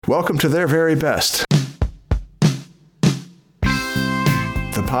Welcome to Their Very Best, the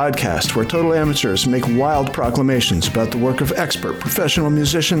podcast where total amateurs make wild proclamations about the work of expert professional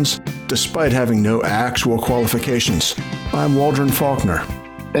musicians despite having no actual qualifications. I'm Waldron Faulkner.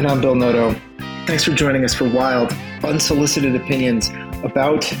 And I'm Bill Noto. Thanks for joining us for wild, unsolicited opinions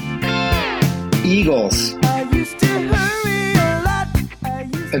about Eagles.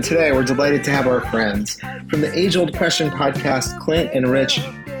 And today we're delighted to have our friends from the Age Old Question podcast, Clint and Rich.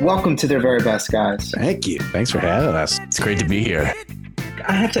 Welcome to Their Very Best, guys. Thank you. Thanks for having us. It's great to be here.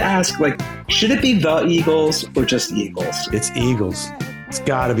 I have to ask, should it be the Eagles or just Eagles? It's Eagles. It's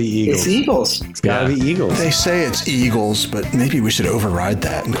got to be Eagles. It's Eagles. It's got to be Eagles. They say it's Eagles, but maybe we should override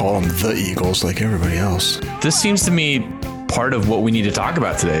that and call them the Eagles like everybody else. This seems to me part of what we need to talk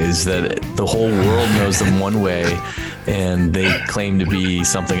about today is that the whole world knows them one way and they claim to be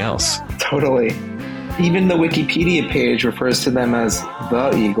something else. Totally. Even the Wikipedia page refers to them as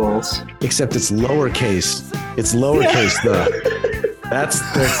the Eagles. Except it's lowercase. It's lowercase the.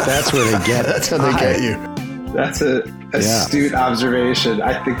 That's where they get it. That's how they get you. That's an astute observation.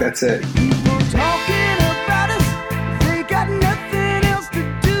 I think that's it.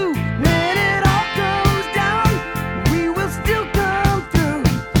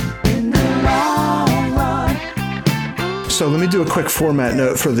 So let me do a quick format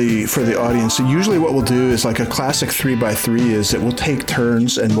note for the audience. So usually what we'll do is like a classic 3x3 is that we'll take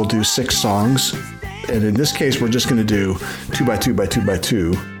turns and we'll do 6 songs. And in this case, we're just going to do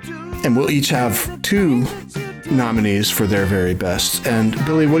 2x2x2x2. And we'll each have 2 nominees for Their Very Best. And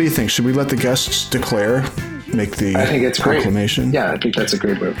Billy, what do you think? Should we let the guests make the I think it's proclamation? Great. Yeah, I think that's a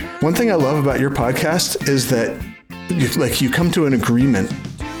great move. One thing I love about your podcast is that you come to an agreement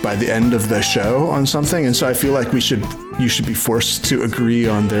by the end of the show on something, and so I feel like you should be forced to agree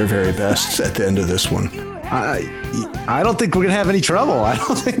on Their Very Best at the end of this one. I don't think we're gonna have any trouble. I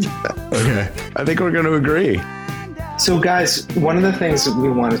don't think. Okay. I think we're gonna agree. So, guys, one of the things that we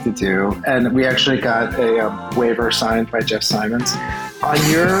wanted to do, and we actually got a waiver signed by Jeff Simons on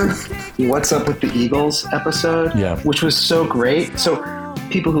your "What's Up with the Eagles" episode, which was so great. So,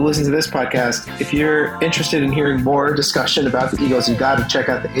 people who listen to this podcast, if you're interested in hearing more discussion about the Eagles, you've got to check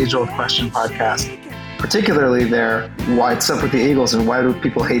out the Age Old Question podcast, particularly their What's Up with the Eagles and Why Do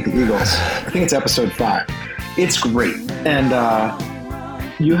People Hate the Eagles? I think it's episode 5. It's great. And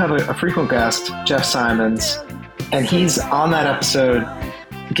you have a frequent guest, Jeff Simons, and he's on that episode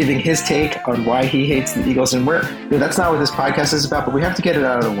giving his take on why he hates the Eagles. And that's not what this podcast is about, but we have to get it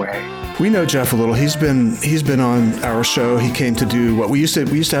out of the way. We know Jeff a little. He's been on our show. He came to do what we used to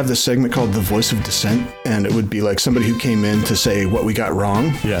have this segment called The Voice of Dissent, and it would be like somebody who came in to say what we got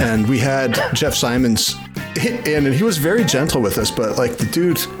wrong. Yeah. And we had Jeff Simons in, and he was very gentle with us, but like the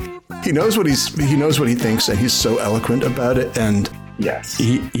dude, he knows what he thinks, and he's so eloquent about it. And yes,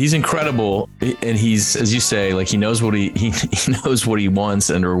 he's incredible, and he's, as you say, like he knows what he knows what he wants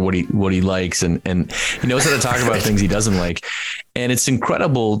or what he likes, and he knows how to talk about things he doesn't like. And it's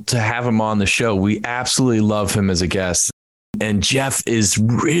incredible to have him on the show. We absolutely love him as a guest. And Jeff is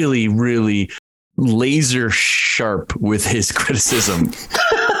really, really laser sharp with his criticism.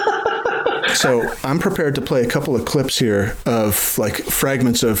 So I'm prepared to play a couple of clips here of like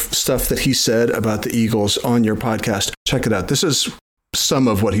fragments of stuff that he said about the Eagles on your podcast. Check it out. This is some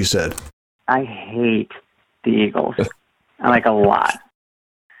of what he said. I hate the Eagles. I like a lot.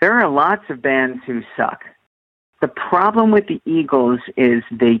 There are lots of bands who suck. The problem with the Eagles is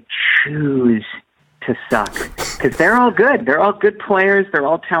they choose to suck because they're all good. They're all good players. They're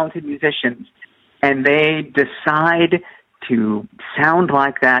all talented musicians. And they decide to sound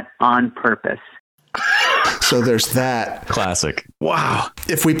like that on purpose. So there's that. Classic. Wow.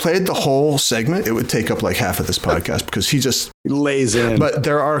 If we played the whole segment, it would take up like half of this podcast because he just lays in. But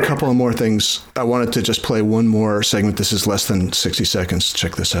there are a couple of more things. I wanted to just play one more segment. This is less than 60 seconds.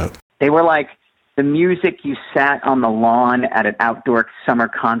 Check this out. They were like the music you sat on the lawn at an outdoor summer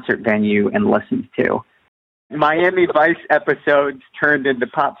concert venue and listened to. Miami Vice episodes turned into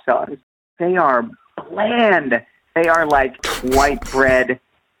pop songs. They are bland. They are like white bread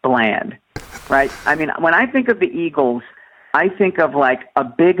bland, right? I mean, when I think of the Eagles, I think of like a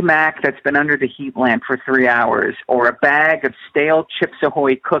Big Mac that's been under the heat lamp for 3 hours, or a bag of stale Chips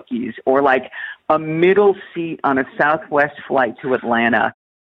Ahoy cookies, or like a middle seat on a Southwest flight to Atlanta.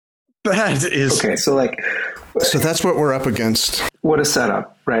 That is okay. So that's what we're up against. What a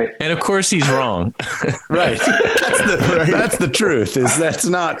setup, right? And of course he's wrong. Right. That's the truth. That's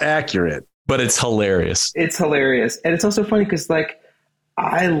not accurate, but it's hilarious. It's hilarious, and it's also funny because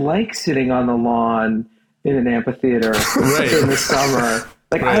I like sitting on the lawn in an amphitheater in the summer.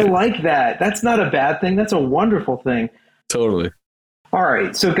 I like that. That's not a bad thing. That's a wonderful thing. Totally. All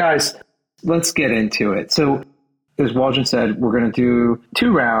right. So guys, let's get into it. So as Waldron said, we're going to do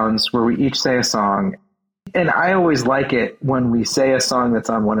 2 rounds where we each say a song. And I always like it when we say a song that's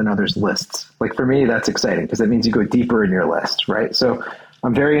on one another's lists. Like for me, that's exciting because that means you go deeper in your list, right? So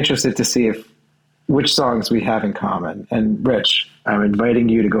I'm very interested to see which songs we have in common. And Rich, I'm inviting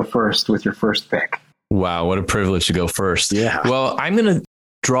you to go first with your first pick. Wow, what a privilege to go first. Yeah. Well, I'm going to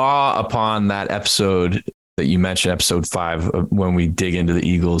draw upon that episode that you mentioned, episode 5, when we dig into the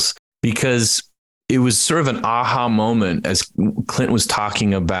Eagles, because it was sort of an aha moment as Clint was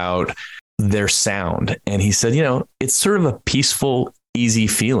talking about their sound. And he said, it's sort of a peaceful, easy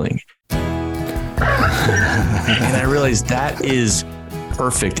feeling. And I realized that is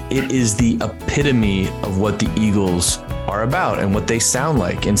perfect. It is the epitome of what the Eagles are about and what they sound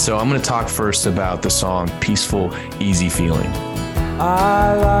like. And so I'm going to talk first about the song Peaceful, Easy Feeling.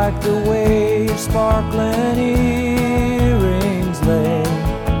 I like the way your sparkling earrings lay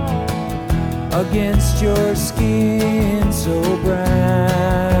against your skin so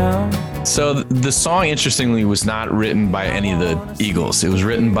brown. So the song, interestingly, was not written by any of the Eagles. It was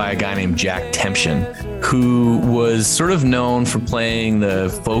written by a guy named Jack Tempchin, who was sort of known for playing the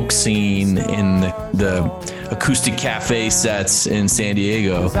folk scene in the acoustic cafe sets in San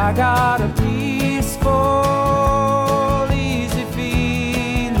Diego. I got a peaceful, easy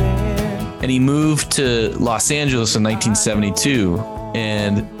feeling. And he moved to Los Angeles in 1972,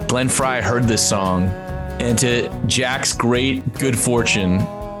 and Glenn Frey heard this song, and to Jack's great good fortune,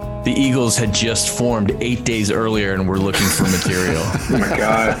 the Eagles had just formed 8 days earlier and were looking for material. Oh my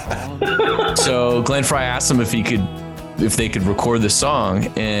God. So Glenn Frey asked him if they could record the song,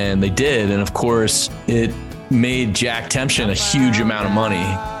 and they did. And of course, it made Jack Tempchin a huge amount of money.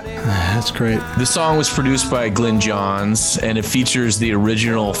 That's great. The song was produced by Glyn Johns, and it features the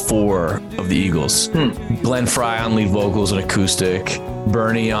original 4 of the Eagles. Glenn Frey on lead vocals and acoustic,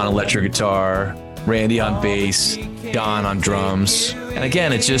 Bernie on electric guitar, Randy on bass, Don on drums. And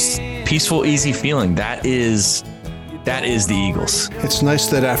again, it's just peaceful, easy feeling. That is the Eagles. It's nice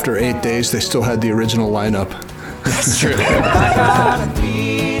that after 8 days, they still had the original lineup. That's true. I got a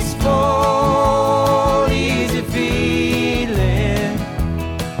peaceful, easy feeling,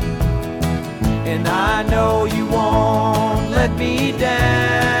 and I know you won't let me down.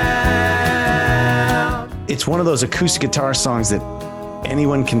 It's one of those acoustic guitar songs that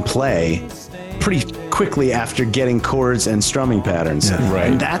anyone can play pretty quickly after getting chords and strumming patterns. Yeah,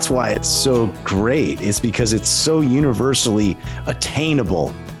 right. And that's why it's so great. It's because it's so universally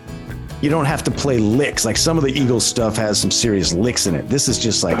attainable. You don't have to play licks. Like some of the Eagles stuff has some serious licks in it. This is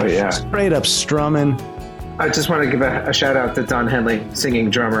just like straight up strumming. I just want to give a shout out to Don Henley, singing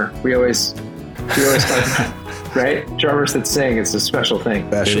drummer. We always talk, right? Drummers that sing, it's a special thing.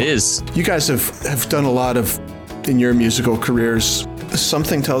 It is. You guys have done a lot in your musical careers.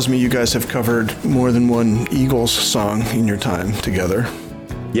 Something tells me you guys have covered more than one Eagles song in your time together.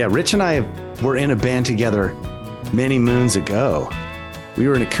 Yeah, Rich and I were in a band together many moons ago. We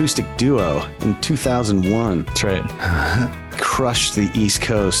were an acoustic duo in 2001. That's right. Crushed the East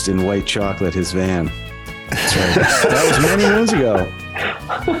Coast in White Chocolate, his van. That's right. That was many moons ago.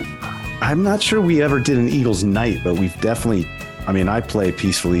 I'm not sure we ever did an Eagles night, but we've definitely, I play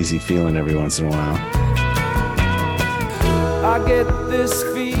Peaceful, Easy Feeling every once in a while. I get this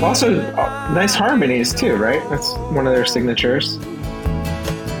feeling. Also, nice harmonies too, right? That's one of their signatures.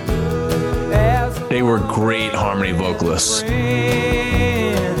 They were great harmony vocalists.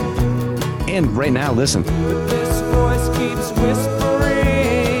 And right now, listen. This voice keeps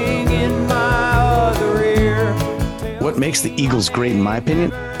whispering in my other ear. What makes the Eagles great, in my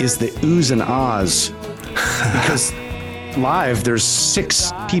opinion, is the oohs and ahs. Because live, there's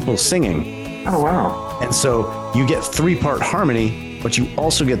 6 people singing. Oh, wow. And so you get 3-part harmony, but you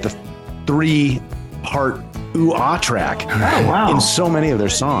also get the 3-part ooh-ah track in so many of their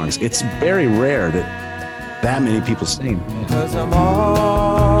songs. It's very rare that many people sing. Because I'm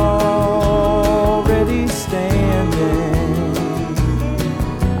already standing.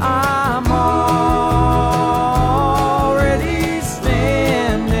 I'm already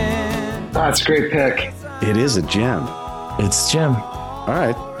standing. That's a great pick. It is a gem. It's Jim. All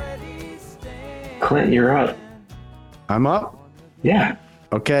right. Clint, you're up. I'm up? Yeah.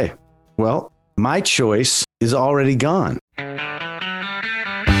 Okay. Well, my choice is already gone.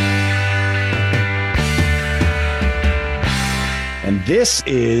 And this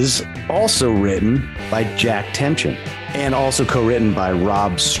is also written by Jack Tempchin and also co-written by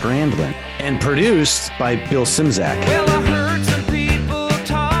Rob Strandland and produced by Bill Simzak. Well, I heard some people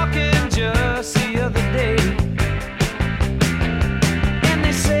talking just the other day, and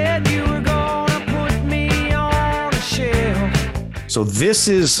they said you were gonna put me on a shelf. So So this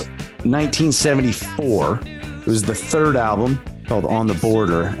is 1974. It was the third album called On the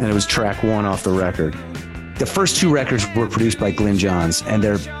Border, and it was track 1 off the record. The first 2 records were produced by Glyn Johns, and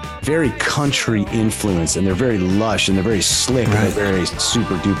they're very country influenced, and they're very lush, and they're very slick, and they're very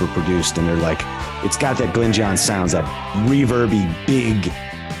super duper produced, and they're like, it's got that Glyn Johns sounds, that reverby, big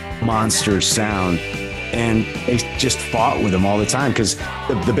monster sound. And they just fought with them all the time because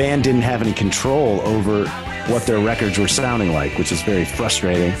the band didn't have any control over what their records were sounding like, which is very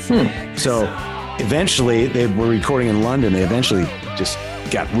frustrating. So eventually they were recording in London. They eventually just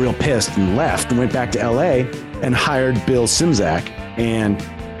got real pissed and left and went back to LA and hired Bill Szymczak, and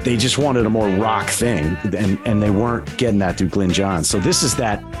they just wanted a more rock thing, and they weren't getting that through Glyn Johns. So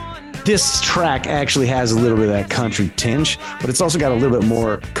this track actually has a little bit of that country tinge, but it's also got a little bit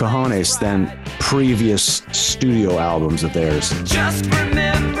more cojones than previous studio albums of theirs. Just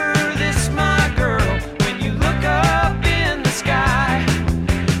remember this, my girl, when you look up in the sky,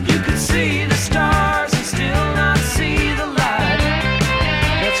 you can see the stars and still not see the light.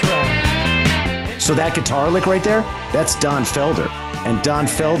 That's right. So that guitar lick right there, that's Don Felder. And Don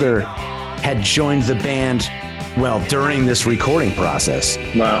Felder had joined the band, well, during this recording process.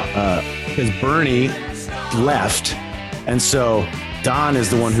 Wow. Because Bernie left, and so Don is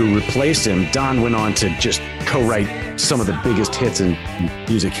the one who replaced him. Don went on to just co-write some of the biggest hits in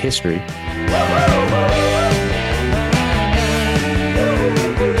music history.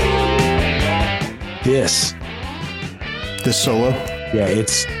 This solo? Yeah,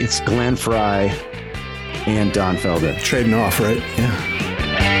 it's Glenn Frey and Don Felder. Trading off, right? Yeah.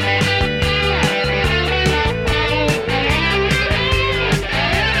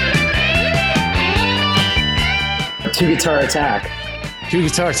 Two guitar attack.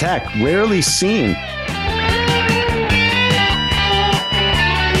 Rarely seen.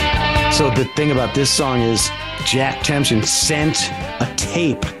 So the thing about this song is Jack Tempchin sent a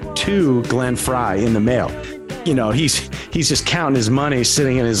tape to Glenn Frey in the mail. You know, he's just counting his money,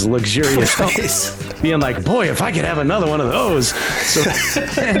 sitting in his luxurious house, being like, boy, if I could have another one of those. So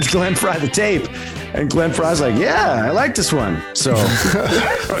and Glenn Frey the tape. And Glenn Frey's like, yeah, I like this one. So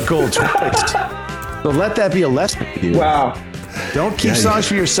gold twice. So let that be a lesson for you. Wow. Don't keep songs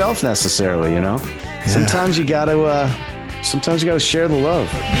for yourself necessarily, you know? Yeah. Sometimes you gotta share the love.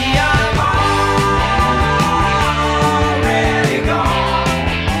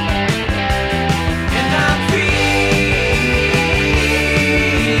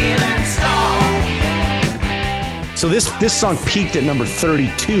 So this song peaked at number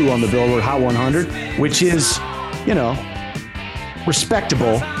 32 on the Billboard Hot 100, which is, you know,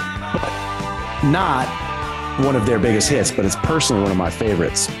 respectable, but not one of their biggest hits, but it's personally one of my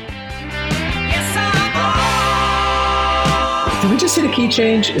favorites. Did we just hit a key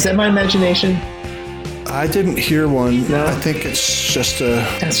change? Is that my imagination? I didn't hear one. No. I think it's just I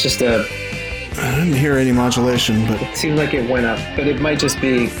didn't hear any modulation, but it seemed like it went up, but it might just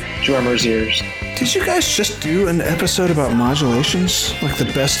be drummer's ears. Did you guys just do an episode about modulations? Like the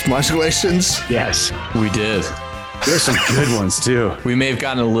best modulations? Yes, We did. there's some good ones too. We may have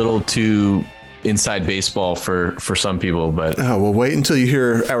gotten a little too inside baseball for some people, but Oh, well, wait until you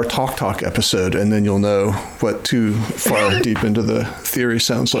hear our Talk episode, and then you'll know what too far deep into the theory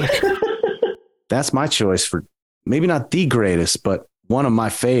sounds like. That's my choice for maybe not the greatest, but one of my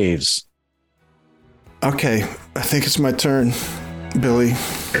faves. Okay, I think it's my turn, Billy.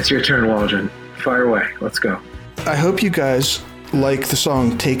 It's your turn, Waldron. Fire away. Let's go. I hope you guys like the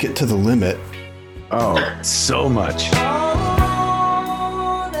song Take It to the Limit. Oh, so much.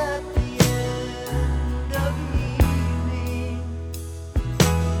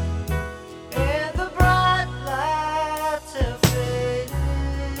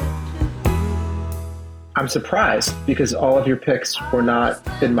 I'm surprised because all of your picks were not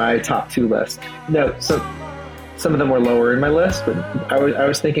in my top 2 list. No, so some of them were lower in my list, but I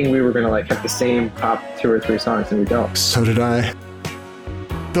was thinking we were going to like have the same top 2 or 3 songs, and we don't. So did I.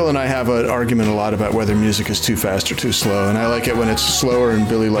 Bill and I have an argument a lot about whether music is too fast or too slow, and I like it when it's slower, and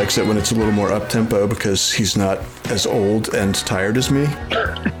Billy likes it when it's a little more up-tempo because he's not as old and tired as me.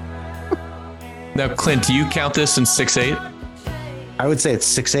 Now, Clint, do you count this in 6/8? I would say it's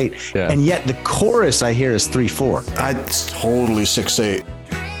 6/8, Yeah. and yet the chorus I hear is 3/4. It's totally 6/8.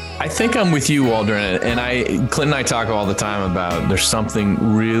 I think I'm with you, Waldron, and Clint and I talk all the time about there's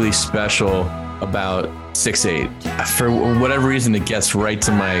something really special about 6/8. For whatever reason, it gets right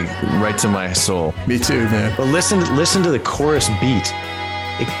to my soul. Me too, man. But listen to the chorus beat.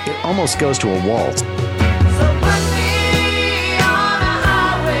 It almost goes to a waltz.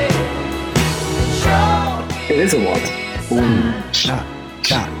 It is a waltz. Cha,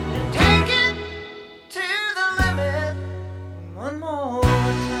 cha. Take it to the limit one more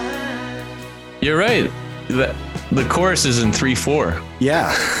You're right. The chorus is in 3/4.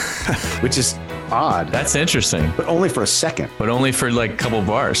 Yeah, which is odd. That's interesting. But only for a second. But only for like a couple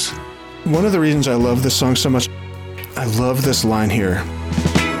bars. One of the reasons I love this song so much, I love this line here.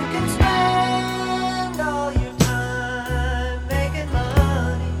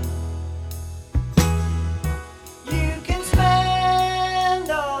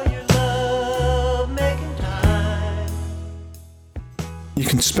 You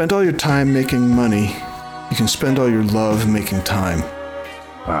can spend all your time making money. You can spend all your love making time.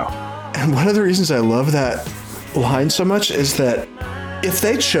 Wow. And one of the reasons I love that line so much is that if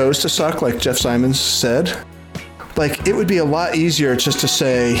they chose to suck, like Jeff Simons said, like it would be a lot easier just to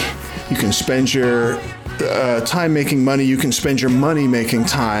say, you can spend your time making money, you can spend your money making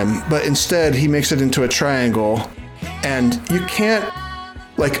time. But instead, he makes it into a triangle. And you can't,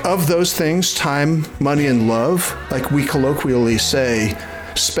 like, of those things, time, money, and love, like we colloquially say,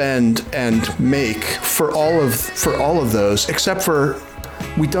 spend and make for all of those, except for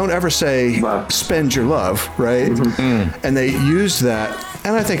we don't ever say love. Spend your love, right? Mm-hmm. And they use that,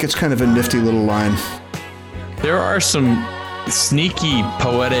 and I think it's kind of a nifty little line. There are some sneaky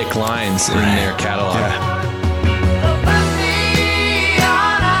poetic lines in their catalog. Yeah.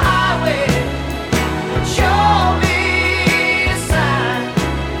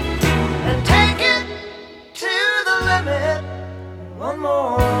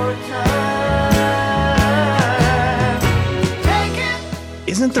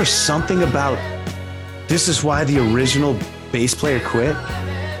 Isn't there something about this is why the original bass player quit?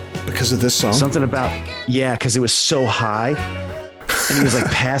 Because of this song? Something about, yeah, because it was so high and he was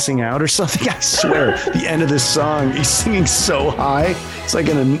like passing out or something. I swear, the end of this song, he's singing so high. It's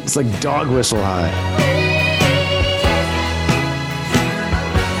like dog whistle high.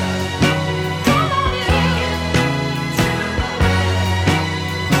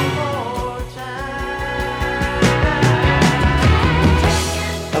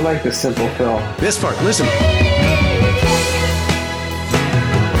 I like the simple fill. This part, listen.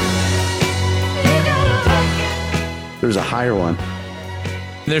 There's a higher one.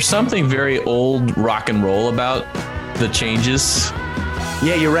 There's something very old rock and roll about the changes.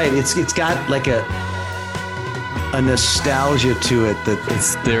 Yeah, you're right. It's got like a nostalgia to it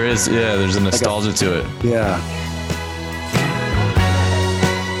there's a nostalgia like to it. Yeah.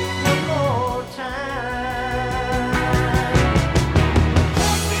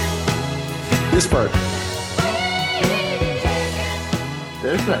 This part.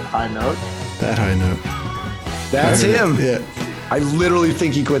 There's that high note. That high note. That's him. Yeah. I literally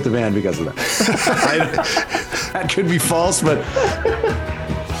think he quit the band because of that. That could be false, but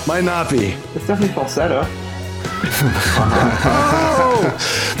might not be. It's definitely falsetto. Oh!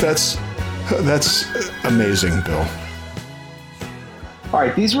 That's amazing, Bill. All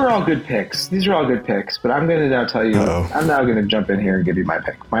right, these were all good picks. But I'm going to now tell you. Uh-oh. I'm now going to jump in here and give you my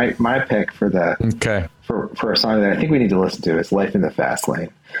pick. My pick for the for a song that I think we need to listen to is "Life in the Fast Lane."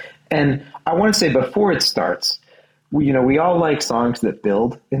 And I want to say before it starts, we all like songs that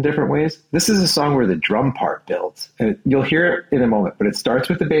build in different ways. This is a song where the drum part builds, and you'll hear it in a moment. But it starts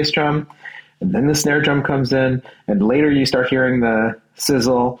with the bass drum, and then the snare drum comes in, and later you start hearing the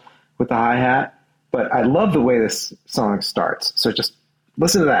sizzle with the hi-hat. But I love the way this song starts. So just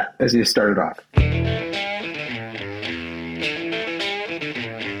listen to that as you start it off.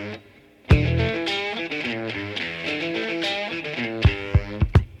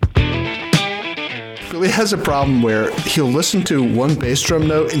 Billy has a problem where he'll listen to one bass drum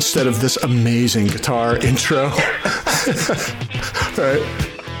note instead of this amazing guitar intro. Right?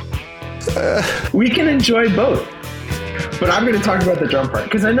 We can enjoy both. But I'm going to talk about the drum part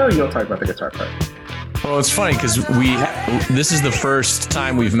because I know you'll talk about the guitar part. Well, it's funny because this is the first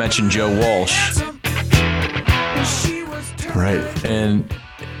time we've mentioned Joe Walsh. Right. And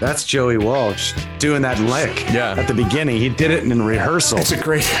that's Joey Walsh doing that lick. Yeah. At the beginning, he did it in rehearsal. It's a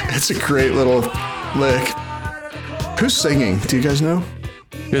great little lick. Who's singing? Do you guys know?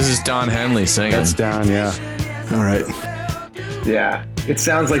 This is Don Henley singing. That's Don, yeah. All right. Yeah. It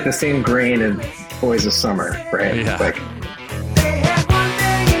sounds like the same grain in Boys of Summer, right? Yeah. Like,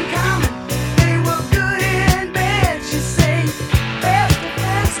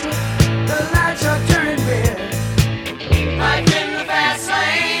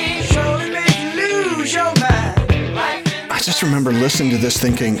 I just remember listening to this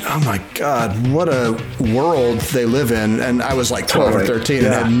thinking, oh my God, what a world they live in. And I was like 12 or 13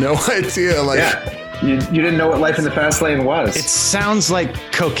 and had no idea. Like, You didn't know what Life in the Fast Lane was. It sounds like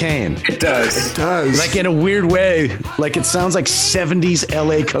cocaine. It does. It does. Like in a weird way. Like it sounds like 70s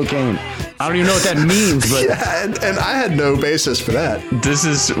LA cocaine. I don't even know what that means, but yeah, and I had no basis for that. This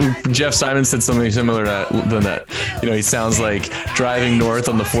is Jeff Simon said something similar than that. You know, he sounds like driving north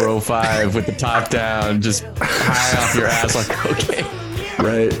on the 405 with the top down, just high off your ass on cocaine.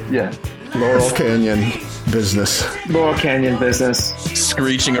 Right. Yeah. Laurel Canyon business. Laurel Canyon business.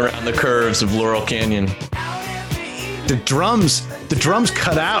 Screeching around the curves of Laurel Canyon. the drums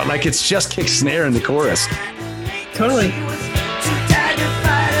cut out. Like it's just kick snare in the chorus. Totally.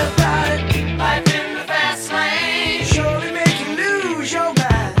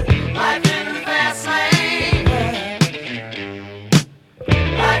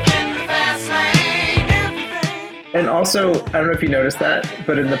 And also, I don't know if you noticed that,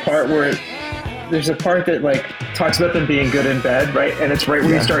 but in the part where there's a part that like talks about them being good in bed, right? And it's right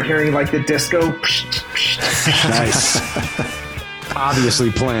when you start hearing like the disco. Nice.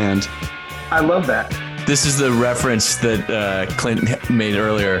 Obviously planned. I love that. This is the reference that Clint made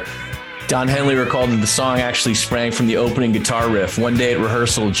earlier. Don Henley recalled that the song actually sprang from the opening guitar riff. One day at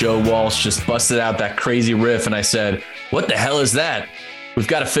rehearsal, Joe Walsh just busted out that crazy riff, and I said, "What the hell is that? We've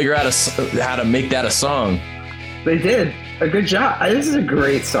got to figure out how to make that a song." They did a good job. This is a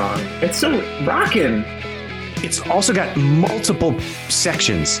great song. It's so rockin'. It's also got multiple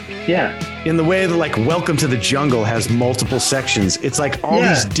sections. Yeah. In the way that like Welcome to the Jungle has multiple sections. It's like all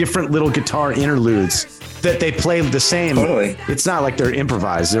these different little guitar interludes that they play the same. Totally. It's not like they're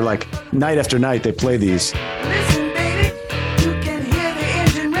improvised. They're like night after night they play these. Listen, baby, you can hear the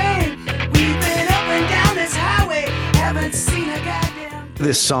engine rain. We've been up and down this highway, haven't seen a goddamn.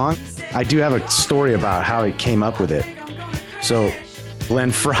 This song, I do have a story about how he came up with it. So Glenn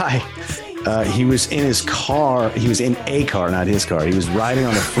Frey, he was in his car. He was in a car, not his car. He was riding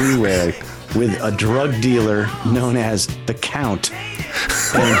on the freeway with a drug dealer known as the Count.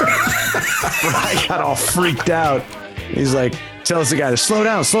 And Frey got all freaked out. He's like, tells the guy to slow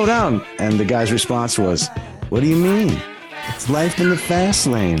down, slow down. And the guy's response was, "What do you mean? It's life in the fast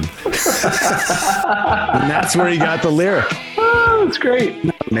lane." And that's where he got the lyric. Oh, it's great.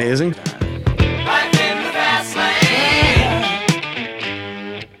 Amazing. Life in the fast lane.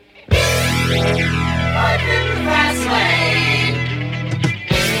 Life in the fast lane.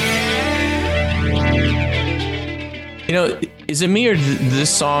 You know, is it me or did this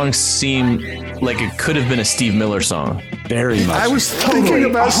song seem like it could have been a Steve Miller song? Very much. I was thinking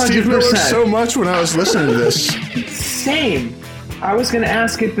about Steve Miller 100%. so much when I was listening to this. Same. I was going to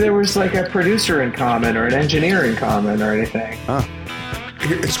ask if there was like a producer in common or an engineer in common or anything.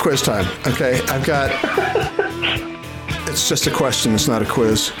 It's quiz time. Okay, I've got. It's just a question. It's not a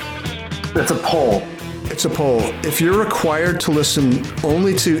quiz. That's a poll. It's a poll. If you're required to listen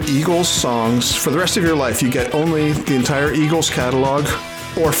only to Eagles songs for the rest of your life, you get only the entire Eagles catalog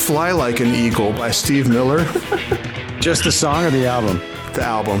or Fly Like an Eagle by Steve Miller. Just the song or the album? The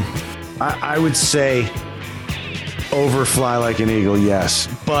album. I would say over Fly Like an Eagle, yes.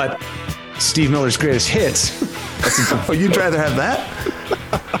 But Steve Miller's greatest hits. Oh, you'd rather have that?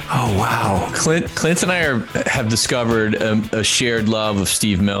 Oh, wow. Clint and I have discovered a shared love of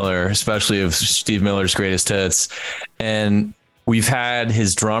Steve Miller, especially of Steve Miller's greatest hits. And we've had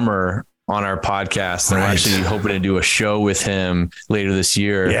his drummer on our podcast, and we're actually hoping to do a show with him later this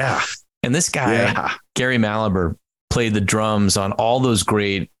year. Yeah. And this guy, Gary Malaber, played the drums on all those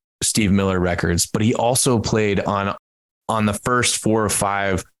great Steve Miller records, but he also played on the first 4 or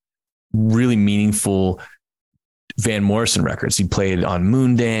 5 really meaningful Van Morrison records. He played on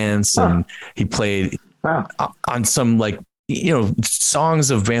Moondance, and he played on some like, you know,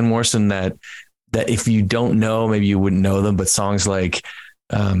 songs of Van Morrison that if you don't know, maybe you wouldn't know them, but songs like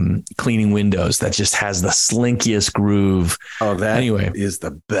Cleaning Windows that just has the slinkiest groove. Oh, that anyway is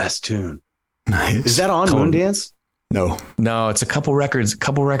the best tune. Nice. Is that on Moondance? No, it's a couple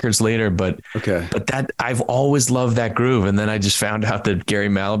records later, but that I've always loved that groove. And then I just found out that Gary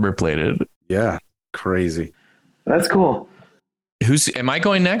Malaber played it. Yeah. Crazy. That's cool. Am I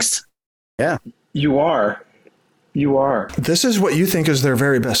going next? Yeah. You are. This is what you think is their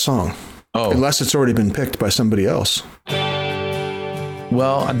very best song. Oh, unless it's already been picked by somebody else.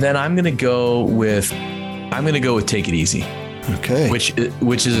 Well, then I'm going to go with Take It Easy. Okay.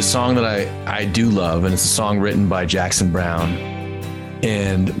 Which is a song that I do love, and it's a song written by Jackson Browne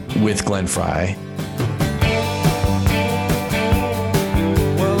and with Glenn Frey.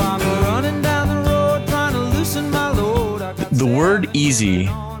 Well, I'm running down the road trying to loosen my load. The word easy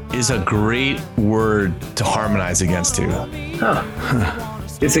is a great word to harmonize against too.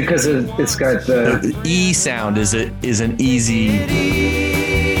 Is it because it's got the E sound is an easy.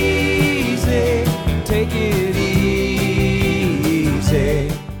 Easy,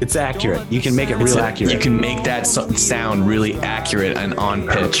 It's accurate. You can make it real accurate. You can make that sound really accurate and on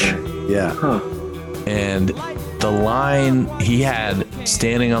pitch. Yeah. And the line he had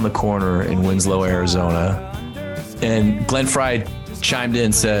standing on the corner in Winslow, Arizona, and Glenn Frey chimed in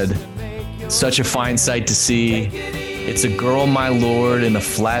and said, "Such a fine sight to see. It's a girl, my lord, in a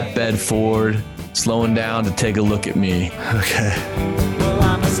flatbed Ford, slowing down to take a look at me." Okay. Well,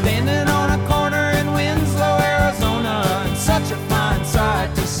 I'm standing on a corner in Winslow, Arizona, and such a fine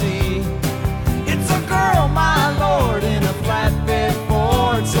sight to see. It's a girl, my lord, in a flatbed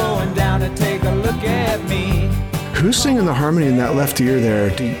Ford, slowing down to take a look at me. Who's singing the harmony in that left ear there?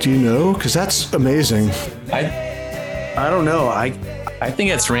 Do you know? Because that's amazing. I don't know. I think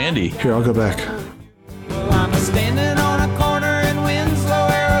it's Randy. Here, I'll go back. Well, I'm standing on a corner in Winslow,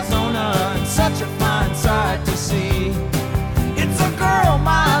 Arizona, and such a fine sight to see. It's a girl,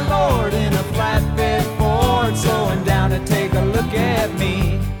 my lord, in a flatbed Ford, slowing down to take a look at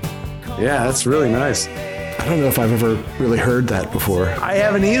me. Yeah, that's really nice. I don't know if I've ever really heard that before. I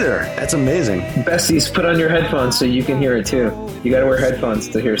haven't either. That's amazing. Besties, put on your headphones so you can hear it too. You gotta wear headphones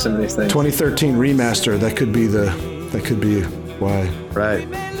to hear some of these things. 2013 remaster. That could be why. Right.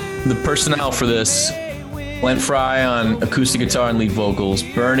 The personnel for this: Glenn Frey on acoustic guitar and lead vocals,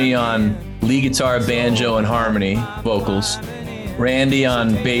 Bernie on lead guitar, banjo, and harmony vocals, Randy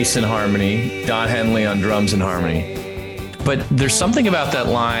on bass and harmony, Don Henley on drums and harmony. But there's something about that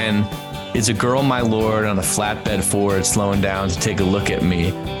line, "It's a girl, my lord, on a flatbed Ford, slowing down to take a look at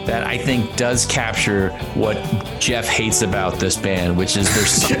me," that I think does capture what Jeff hates about this band, which is there's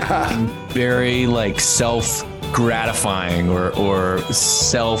something very like self-gratifying or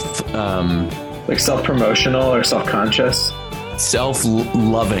like self-promotional or self-conscious.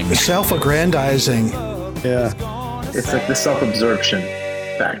 Self-loving. Self-aggrandizing. Yeah. It's like the self-absorption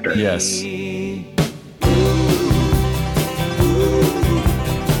factor. Yes.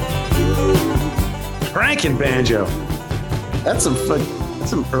 Franken banjo. That's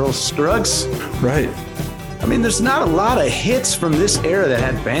some Earl Scruggs. Right. I mean, there's not a lot of hits from this era that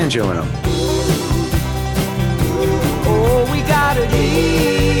had banjo in them. Oh, we got it easy.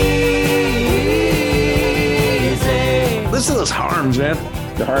 Listen to those harms, man.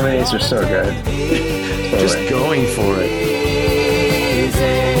 The harmonies are so good. Just going for it.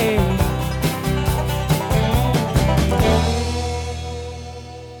 Easy.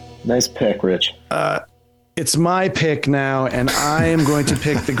 Nice pick, Rich. It's my pick now, and I am going to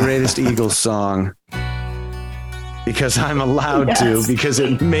pick the Greatest Eagles song because I'm allowed to, because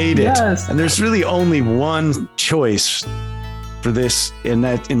it made it. Yes. And there's really only one choice for this, and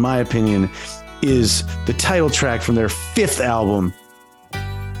that, in my opinion, is the title track from their 5th album,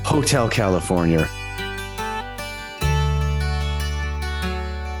 Hotel California.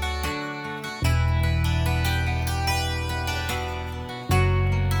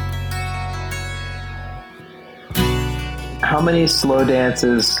 How many slow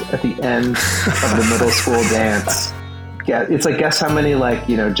dances at the end of the middle school dance? Yeah, it's like, guess how many, like,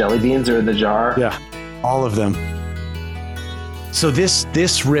 jelly beans are in the jar? Yeah, all of them. So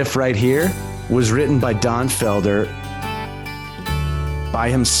this riff right here was written by Don Felder by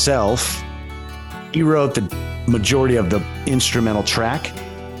himself. He wrote the majority of the instrumental track,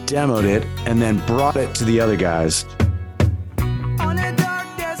 demoed it, and then brought it to the other guys. On a dark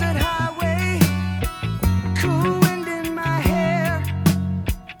desert highway, cool wind in my hair,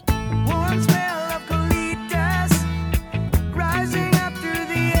 warm smell of colitas rising up through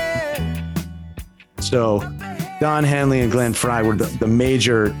the air. So Don Henley and Glenn Frey were the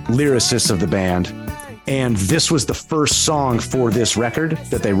major lyricists of the band. And this was the first song for this record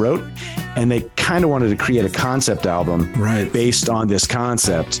that they wrote. And they kind of wanted to create a concept album based on this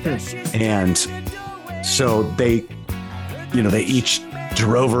concept. And so they each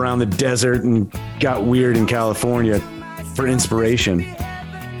drove around the desert and got weird in California for inspiration.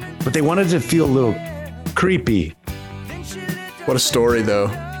 But they wanted to feel a little creepy. What a story,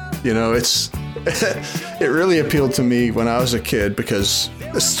 though. It really appealed to me when I was a kid because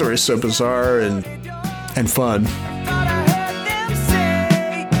this story is so bizarre and fun. Thought I heard them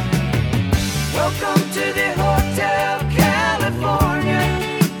say, welcome to the Hotel California.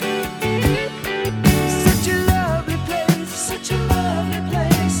 Such a lovely place, such a lovely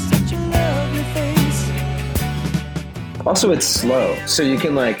place, such a lovely face. Also, it's slow, so you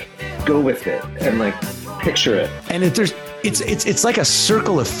can like go with it and like picture it. And it's like a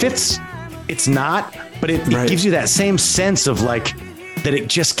circle of fifths. It's not, but it gives you that same sense of like that it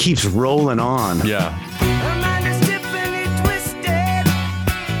just keeps rolling on. Yeah. Her mind is Tiffany twisted.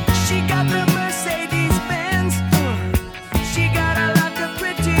 She got the Mercedes Benz. She got a lot of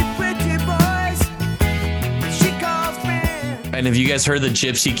pretty, pretty boys. She calls friends. And have you guys heard the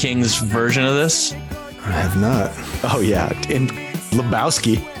Gypsy Kings version of this? I have not. Oh yeah, in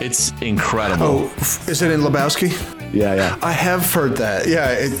Lebowski. It's incredible. Oh, is it in Lebowski? Yeah. I have heard that. Yeah,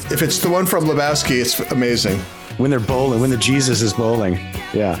 if it's the one from Lebowski, it's amazing. When they're bowling, when the Jesus is bowling.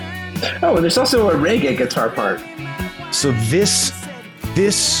 Yeah. Oh, and there's also a reggae guitar part. So this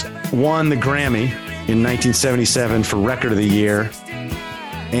won the Grammy in 1977 for Record of the Year.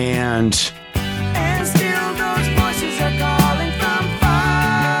 And still those voices are calling from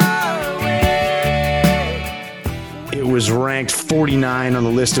far away. it was ranked 49 on the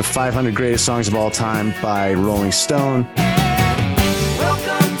list of 500 greatest songs of all time by Rolling Stone.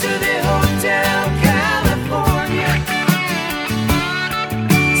 Welcome to the Hotel California.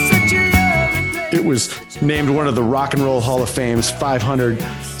 Such a lovely place. It was named one of the Rock and Roll Hall of Fame's 500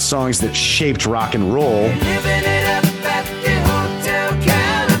 songs that shaped rock and roll. Living it up at the Hotel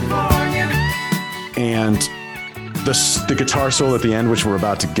California. And the guitar solo at the end, which we're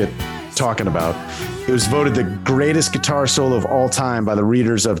about to get talking about, it was voted the greatest guitar solo of all time by the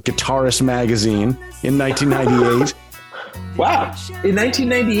readers of Guitarist magazine in 1998. Wow. In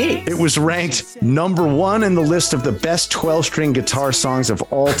 1998. It was ranked number 1 in the list of the best 12-string guitar songs of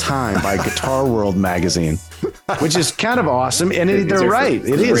all time by Guitar World magazine, which is kind of awesome. And they're right.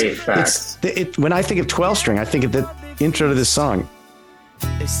 It is. Facts. When I think of 12-string, I think of the intro to this song.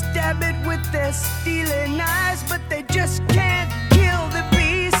 They stab it with their stealing eyes, but they just can't kill the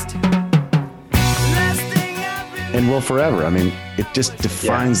beast. Last thing I've been And will forever. I mean, it just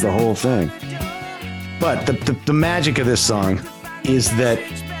defines the whole thing. But the magic of this song is that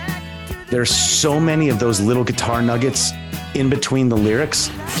there's so many of those little guitar nuggets in between the lyrics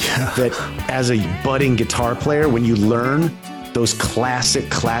that as a budding guitar player, when you learn those classic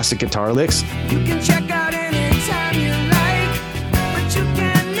guitar licks, You can check out anytime you like, but you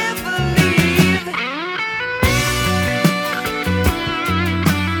can never leave.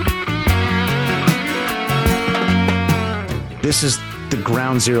 this is the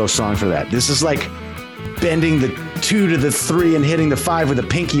ground zero song for that. This is like bending the 2 to the 3 and hitting the 5 with a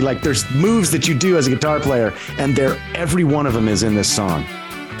pinky. Like there's moves that you do as a guitar player, and every one of them is in this song.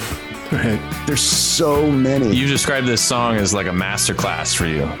 Right. There's so many. You described this song as like a masterclass for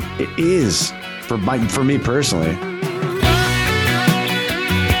you. It is for me personally.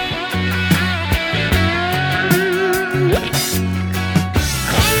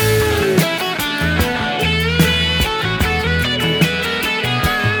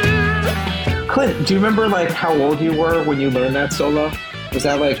 Clint, do you remember like how old you were when you learned that solo? Was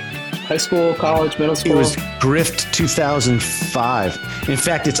that like high school, college, middle school? It was Grift 2005. In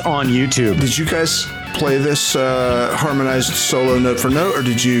fact, it's on YouTube. Did you guys play this harmonized solo note for note, or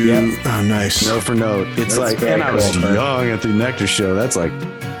did you? Yep. Oh, nice. Note for note. It's That's like, very and I was cool, man. young at the Nectar show. That's like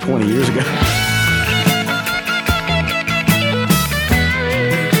 20 years ago.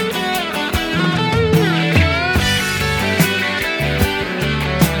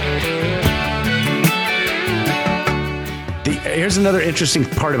 Here's another interesting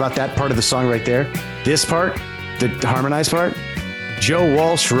part about that part of the song right there. This part, the harmonized part, Joe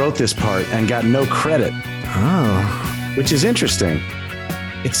Walsh wrote this part and got no credit. Oh. Which is interesting.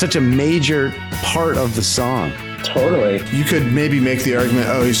 It's such a major part of the song. Totally. You could maybe make the argument,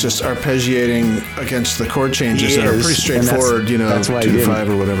 he's just arpeggiating against the chord changes He that are is, pretty and straightforward, that's why 2 he to didn't. 5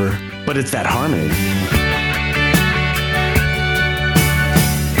 or whatever. But it's that harmony.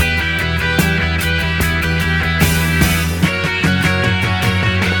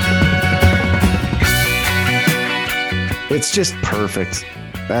 It's just perfect.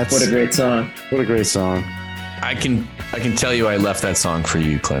 What a great song. What a great song. I can tell you I left that song for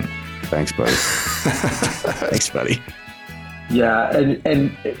you, Clint. Thanks, buddy. Thanks, buddy. Yeah,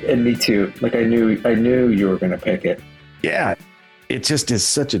 and me too. Like I knew you were gonna pick it. Yeah, it just is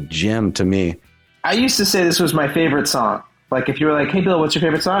such a gem to me. I used to say this was my favorite song. Like if you were like, "Hey Bill, what's your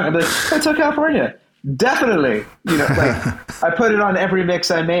favorite song?" I'd be like, "Hotel California." Definitely. You know, like I put it on every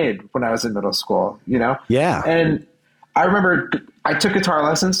mix I made when I was in middle school, you know? Yeah. And I remember I took guitar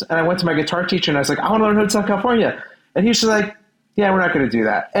lessons and I went to my guitar teacher and I was like, "I want to learn Hotel California." And he was just like, "Yeah, we're not going to do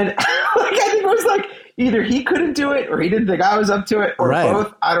that." And like, I think it was like either he couldn't do it or he didn't think I was up to it or Right.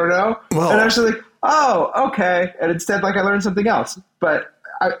 both. I don't know. Well- and I was just like, "Oh, okay." And instead, like I learned something else. But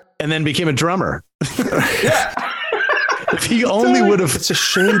And then became a drummer. yeah. If he only would have. It's a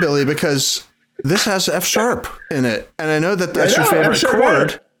shame, Billy, because this has F sharp in it. And I know that that's I your know, favorite F sharp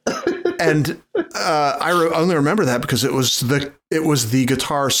chord. And I only remember that because it was the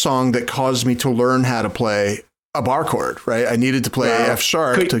guitar song that caused me to learn how to play a bar chord, right? I needed to play F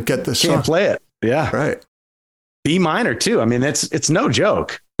sharp to get this Can't song. play it. Yeah. Right. B minor, too. I mean, it's no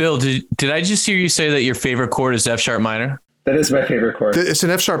joke. Bill, did I just hear you say that your favorite chord is F sharp minor? That is my favorite chord. It's an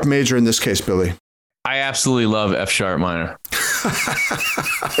F sharp major in this case, Billy. I absolutely love F sharp minor.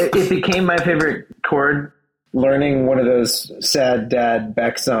 It became my favorite chord learning one of those sad dad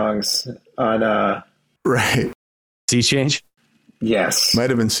Beck songs on right. C change? Yes. Might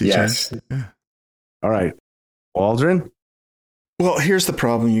have been C yes. change. Yeah. All right. Waldron? Well, here's the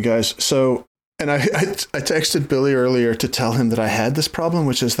problem, you guys. So, and I texted Billy earlier to tell him that I had this problem,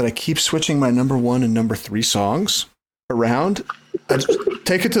 which is that I keep switching my number 1 and number 3 songs around.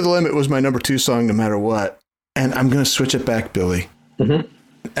 Take It to the Limit was my number 2 song no matter what. And I'm going to switch it back, Billy. Mm-hmm.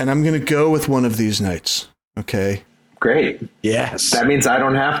 And I'm going to go with One of These Nights. Okay. Great. Yes. That means I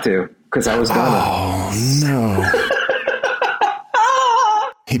don't have to, because I was gonna. Oh, no.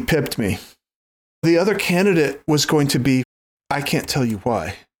 He pipped me. The other candidate was going to be I Can't Tell You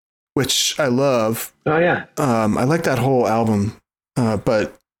Why, which I love. Oh, yeah. I like that whole album,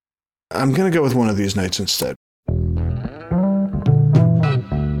 but I'm going to go with One of These Nights instead.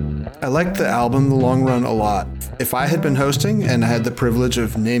 I like the album, The Long Run, a lot. If I had been hosting and I had the privilege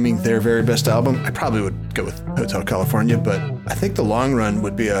of naming their very best album, I probably would go with Hotel California, but I think The Long Run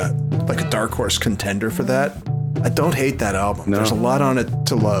would be a dark horse contender for that. I don't hate that album. No. There's a lot on it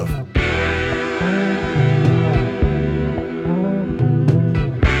to love.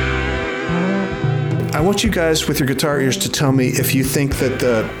 I want you guys with your guitar ears to tell me if you think that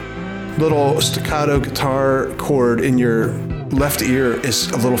the little staccato guitar chord in your left ear is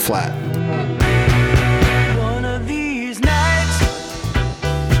a little flat. One of these nights,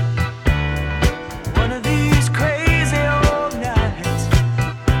 one of these crazy old nights,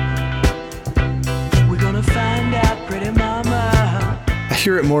 we're gonna find out, pretty mama. I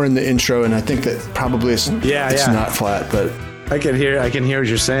hear it more in the intro, and I think that probably it's not flat, but I can hear what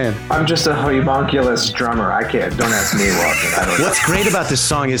you're saying. I'm just a homunculus drummer. Don't ask me, Walter. I don't know. What's great about this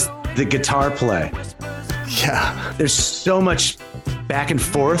song is the guitar play. Yeah. There's so much back and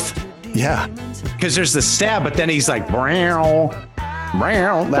forth. Yeah. Because there's the stab, but then he's like, brow,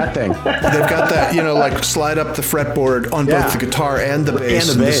 that thing. They've got that, like slide up the fretboard on both the guitar and the bass.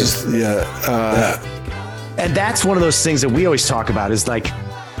 And the bass. And that's one of those things that we always talk about is like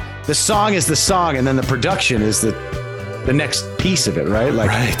the song is the song and then the production is the next piece of it, right? Like,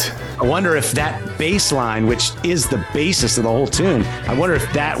 right. I wonder if that bass line, which is the basis of the whole tune, I wonder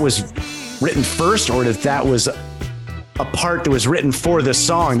if that was written first or if that was a part that was written for the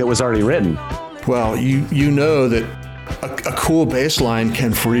song that was already written. Well, you know that a cool bass line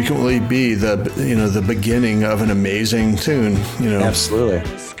can frequently be the beginning of an amazing tune. Absolutely.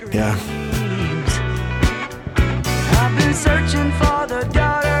 Yeah. I've been searching for the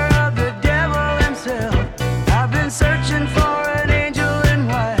daughter of the devil himself. I've been searching for an angel in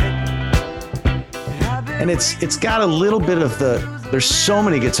white. And it's got a little bit of there's so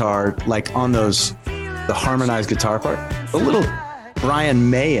many guitar, like on the harmonized guitar part, a little Brian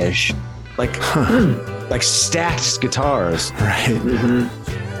May-ish, like stacked guitars. Right.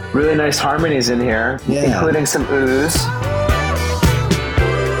 Mm-hmm. Really nice harmonies in here, including some ooze.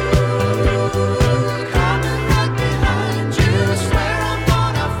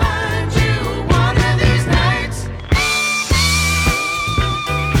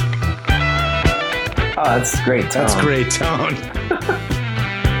 Oh, that's great tone. That's great tone.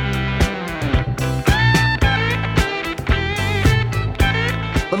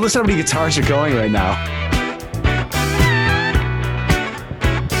 But listen how many guitars are going right now.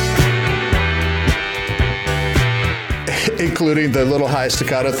 Including the little high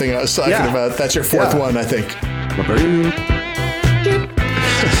staccato thing I was talking about. That's your fourth one, I think.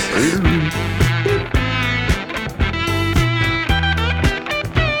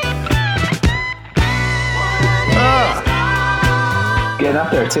 Getting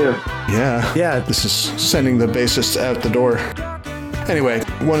up there too. Yeah. Yeah. This is sending the bassist out the door. Anyway,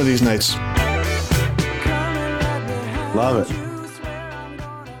 One of These Nights. Love it.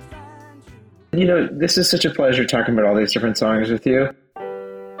 This is such a pleasure talking about all these different songs with you.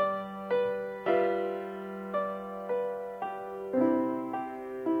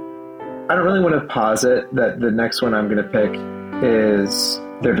 I don't really want to posit that the next one I'm going to pick is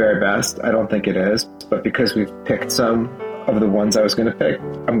their very best. I don't think it is. But because we've picked some of the ones I was going to pick,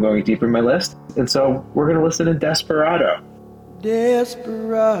 I'm going deeper in my list. And so we're going to listen to Desperado.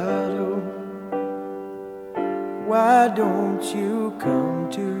 Desperado, why don't you come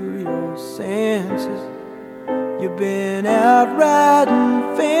to your senses? You've been out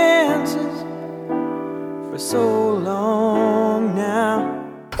riding fences for so long now.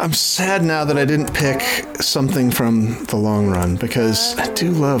 I'm sad now that I didn't pick something from The Long Run because I do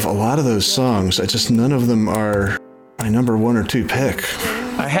love a lot of those songs. None of them are my number 1 or 2 pick.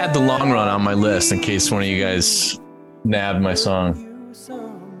 I had The Long Run on my list in case one of you guys nabbed my song.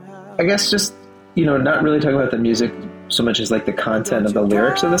 I guess just, not really talking about the music so much as like the content of the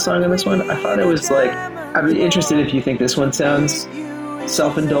lyrics of the song in this one. I thought it was like, I'd be interested if you think this one sounds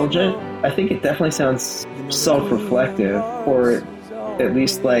self-indulgent. I think it definitely sounds self-reflective, or at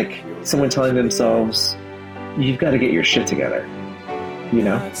least like someone telling themselves, you've got to get your shit together.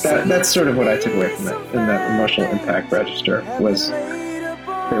 That's sort of what I took away from it, and that emotional impact register it was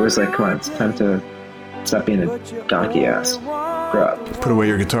like, come on, it's time to stop being a donkey ass. Grow up. Put away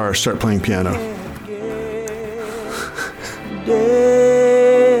your guitar, start playing piano.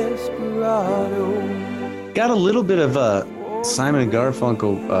 Got a little bit of a Simon and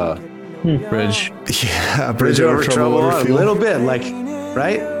Garfunkel Bridge. Yeah, Bridge over Trouble. A little bit, like,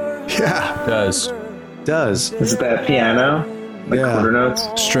 right? Yeah. Does. Is it that piano? Like quarter notes?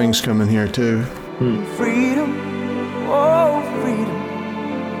 Strings come in here too. Freedom, oh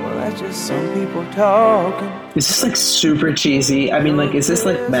freedom. Well, that's just some people talking. Is this like super cheesy? I mean, like, is this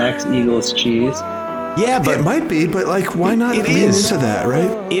like Max Eagles cheese? Yeah, but it might be, but like, why not lean into that,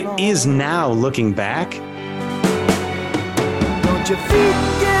 right? It is now, looking back. Don't your feet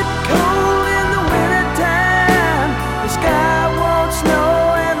get cold in the wintertime? The sky won't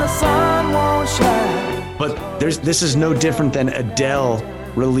snow and the sun won't shine. But this is no different than Adele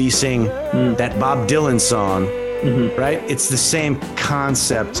releasing that Bob Dylan song, right? It's the same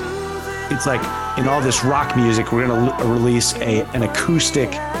concept. It's like, in all this rock music, we're going to release an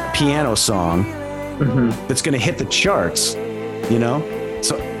acoustic piano song that's going to hit the charts,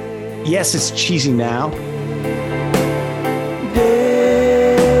 So, yes, it's cheesy now.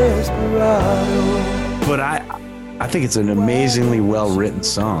 But I think it's an amazingly well-written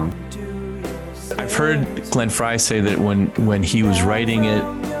song. I've heard Glenn Frey say that when he was writing it,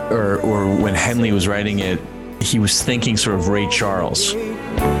 or when Henley was writing it, he was thinking sort of Ray Charles.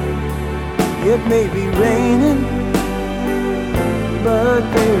 It may be raining, but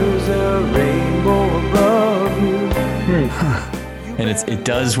there's a rainbow above you. And it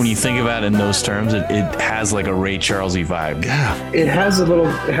does, when you think about it in those terms, it has like a Ray Charles-y vibe. Yeah. It has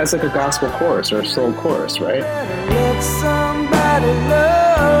like a gospel chorus or a soul chorus, right? Let somebody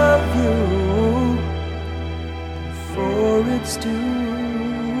love you, for it's too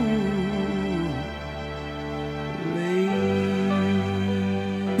late.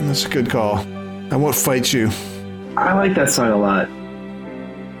 That's a good call. I won't fight you. I like that song a lot.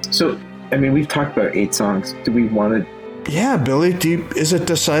 So, I mean, we've talked about 8 songs. Do we want to? Yeah, Billy. Is it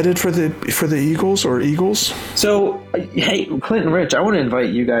decided for the Eagles or Eagles? So, hey, Clint and Rich, I want to invite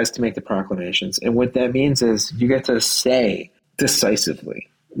you guys to make the proclamations, and what that means is you get to say decisively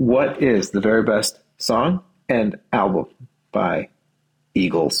what is the very best song and album by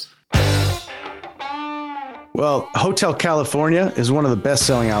Eagles. Well, Hotel California is one of the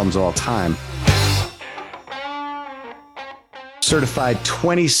best-selling albums of all time. Certified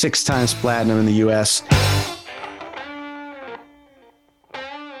 26 times platinum in the U.S.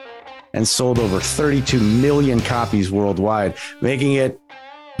 and sold over 32 million copies worldwide, making it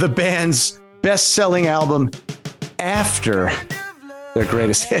the band's best-selling album after their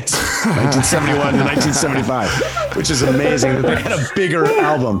greatest hits, 1971 to 1975, which is amazing that they had a bigger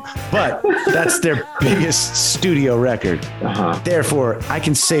album, but that's their biggest studio record. Therefore, I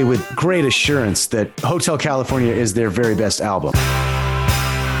can say with great assurance that Hotel California is their very best album.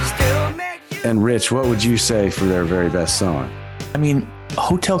 And Rich, what would you say for their very best song? I mean,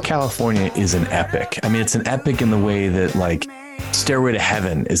 Hotel California is an epic. I mean, it's an epic in the way that, like, Stairway to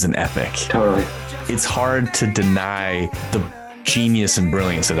Heaven is an epic. Totally. It's hard to deny the genius and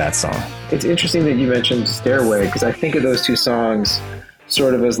brilliance of that song. It's interesting that you mentioned Stairway, because I think of those two songs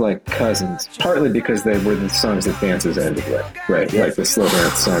sort of as like cousins, partly because they were the songs that dances ended with, right? Like the slow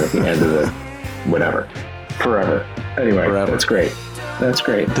dance song at the end of the whatever. Forever. Anyway, Forever. That's great. That's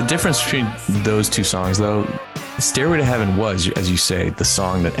great. The difference between those two songs, though, Stairway to Heaven was, as you say, the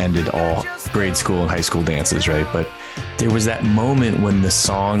song that ended all grade school and high school dances, right? But there was that moment when the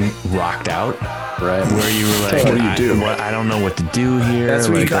song rocked out, right? Where you were like, what do you do? I don't know what to do here. That's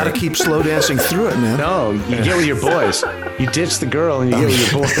where like, you got to keep slow dancing through it, man. No, you get with your boys. You ditch the girl and you get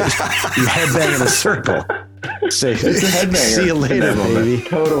with your boys. You headbang in a circle. Say, It's a headbanger. see you later, baby.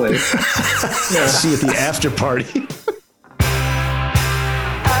 Totally. See you at the after party.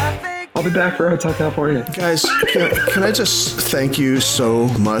 I'll be back for Hotel California. Guys, can I just thank you so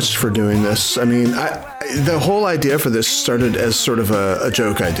much for doing this? I mean, The whole idea for this started as sort of a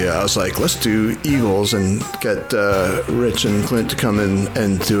joke idea. I was like, let's do Eagles and get Rich and Clint to come in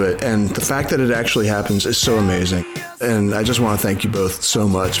and do it. And the fact that it actually happens is so amazing. And I just want to thank you both so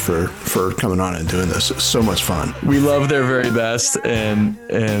much for coming on and doing this. It's so much fun. We love their very best, and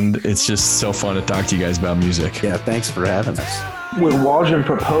it's just so fun to talk to you guys about music. Yeah, thanks for having us. When Waldron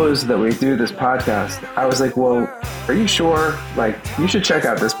proposed that we do this podcast, I was like, well, are you sure? Like, you should check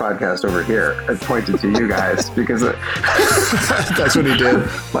out this podcast over here. I pointed to you guys because that's what he did.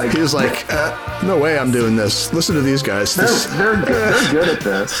 Like, he was like, no way I'm doing this. Listen to these guys. They're good at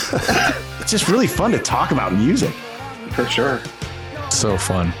this. It's just really fun to talk about music. For sure. So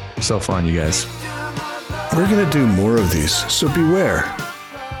fun, you guys. We're going to do more of these, so beware.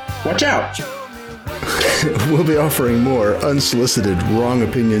 Watch out. We'll be offering more unsolicited, wrong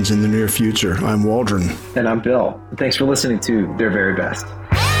opinions in the near future. I'm Waldron. And I'm Bill. Thanks for listening to Their Very Best.